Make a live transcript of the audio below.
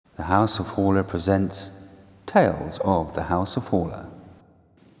House of Horler presents Tales of the House of Horler.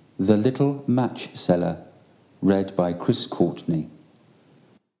 The Little Match Seller, read by Courtenay.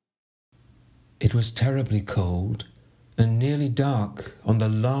 It was terribly cold and nearly dark on the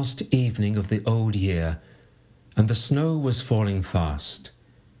last evening of the old year, and the snow was falling fast.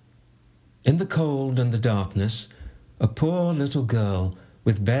 In the cold and the darkness, a poor little girl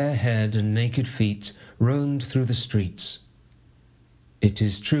with bare head and naked feet roamed through the streets. It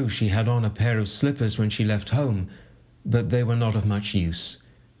is true she had on a pair of slippers when she left home, but they were not of much use.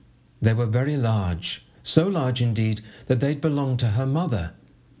 They were very large, so large indeed that they'd belonged to her mother,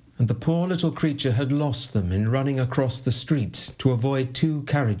 and the poor little creature had lost them in running across the street to avoid two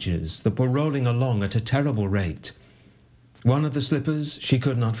carriages that were rolling along at a terrible rate. One of the slippers she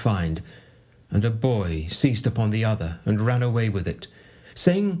could not find, and a boy seized upon the other and ran away with it,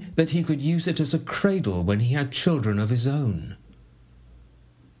 saying that he could use it as a cradle when he had children of his own.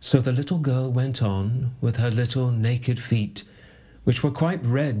 So the little girl went on with her little naked feet, which were quite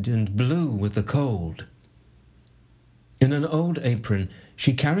red and blue with the cold. In an old apron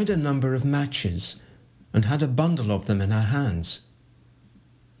she carried a number of matches and had a bundle of them in her hands.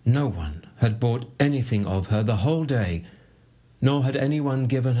 No one had bought anything of her the whole day, nor had anyone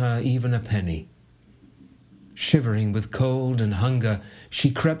given her even a penny. Shivering with cold and hunger,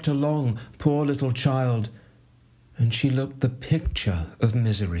 she crept along, poor little child, and she looked the picture of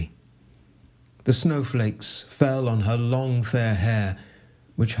misery. The snowflakes fell on her long fair hair,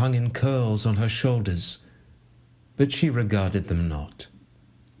 which hung in curls on her shoulders, but she regarded them not.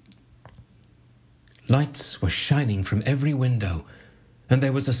 Lights were shining from every window, and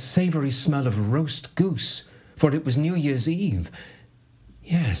there was a savoury smell of roast goose, for it was New Year's Eve.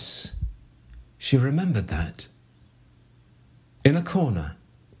 Yes, she remembered that. In a corner,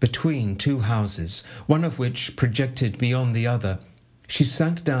 between two houses, one of which projected beyond the other, she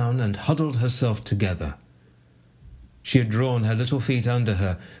sank down and huddled herself together. She had drawn her little feet under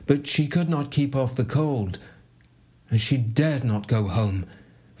her, but she could not keep off the cold, and she dared not go home,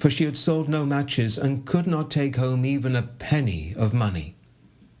 for she had sold no matches and could not take home even a penny of money.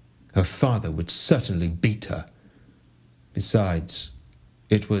 Her father would certainly beat her. Besides,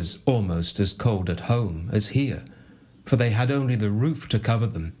 it was almost as cold at home as here, for they had only the roof to cover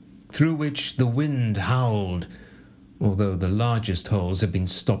them, through which the wind howled, although the largest holes had been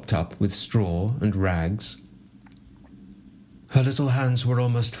stopped up with straw and rags. Her little hands were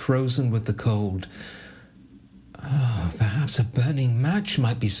almost frozen with the cold. Perhaps a burning match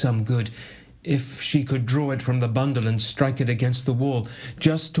might be some good, if she could draw it from the bundle and strike it against the wall,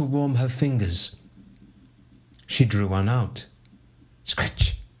 just to warm her fingers. She drew one out.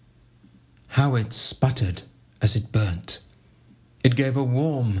 Scratch! How it sputtered as it burnt. It gave a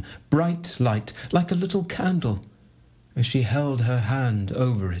warm, bright light, like a little candle, as she held her hand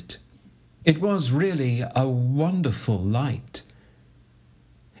over it. It was really a wonderful light.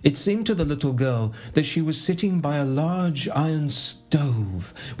 It seemed to the little girl that she was sitting by a large iron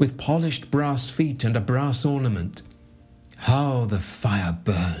stove with polished brass feet and a brass ornament. How the fire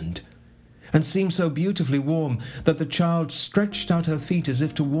burned, and seemed so beautifully warm that the child stretched out her feet as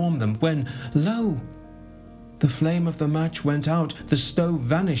if to warm them, when, lo! The flame of the match went out, the stove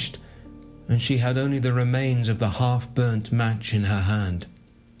vanished, and she had only the remains of the half-burnt match in her hand.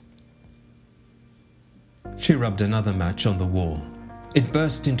 She rubbed another match on the wall. It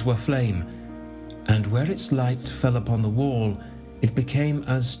burst into a flame, and where its light fell upon the wall, it became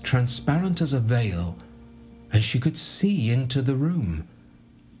as transparent as a veil, and she could see into the room.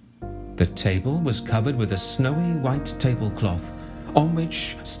 The table was covered with a snowy white tablecloth, on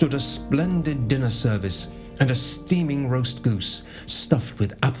which stood a splendid dinner service and a steaming roast goose, stuffed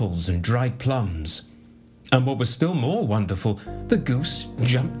with apples and dried plums. And what was still more wonderful, the goose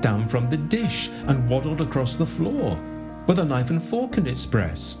jumped down from the dish and waddled across the floor, with a knife and fork in its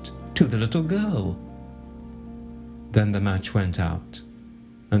breast, to the little girl. Then the match went out,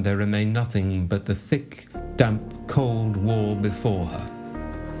 and there remained nothing but the thick, damp, cold wall before her.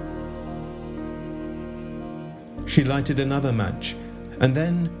 She lighted another match, and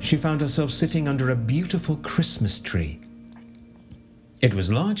then she found herself sitting under a beautiful Christmas tree. It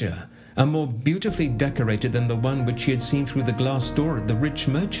was larger and more beautifully decorated than the one which she had seen through the glass door at the rich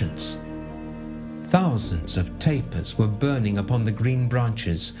merchant's. Thousands of tapers were burning upon the green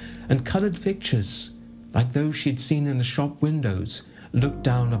branches, and coloured pictures, like those she had seen in the shop windows, looked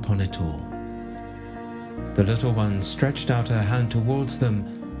down upon it all. The little one stretched out her hand towards them,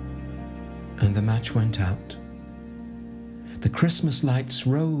 and the match went out. The Christmas lights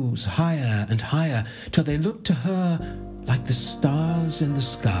rose higher and higher till they looked to her like the stars in the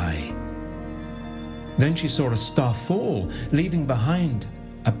sky. Then she saw a star fall, leaving behind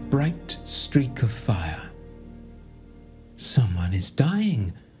a bright streak of fire. "Someone is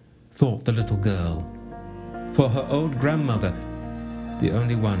dying," thought the little girl, for her old grandmother, the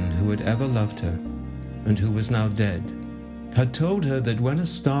only one who had ever loved her and who was now dead, had told her that when a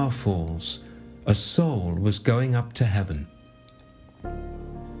star falls, a soul was going up to heaven.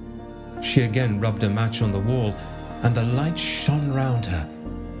 She again rubbed a match on the wall, and the light shone round her.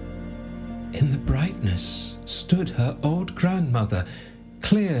 In the brightness stood her old grandmother,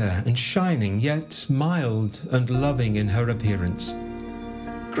 clear and shining, yet mild and loving in her appearance.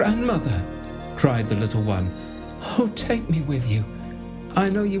 "Grandmother," cried the little one, "oh, take me with you. I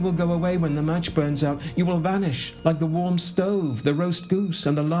know you will go away when the match burns out. You will vanish like the warm stove, the roast goose,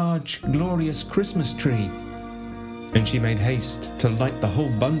 and the large, glorious Christmas tree." And she made haste to light the whole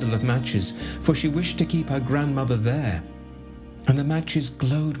bundle of matches, for she wished to keep her grandmother there. And the matches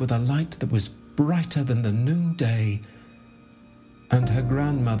glowed with a light that was brighter than the noonday. And her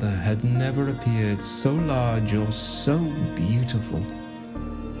grandmother had never appeared so large or so beautiful.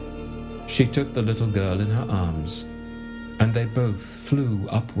 She took the little girl in her arms, and they both flew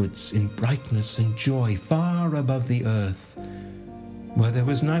upwards in brightness and joy far above the earth, where there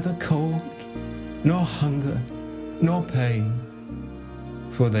was neither cold, nor hunger, nor pain,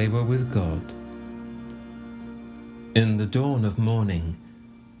 for they were with God. In the dawn of morning,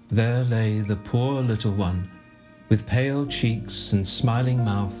 there lay the poor little one, with pale cheeks and smiling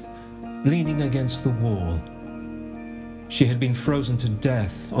mouth, leaning against the wall. She had been frozen to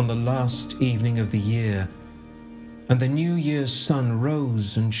death on the last evening of the year, and the New Year's sun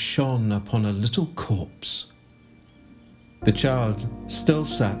rose and shone upon a little corpse. The child still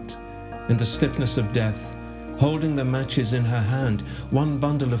sat in the stiffness of death, holding the matches in her hand, one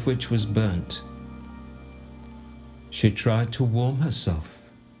bundle of which was burnt. She tried to warm herself,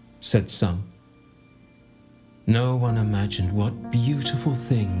 said some. No one imagined what beautiful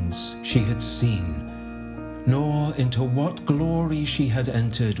things she had seen, nor into what glory she had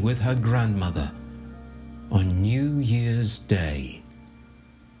entered with her grandmother on New Year's Day.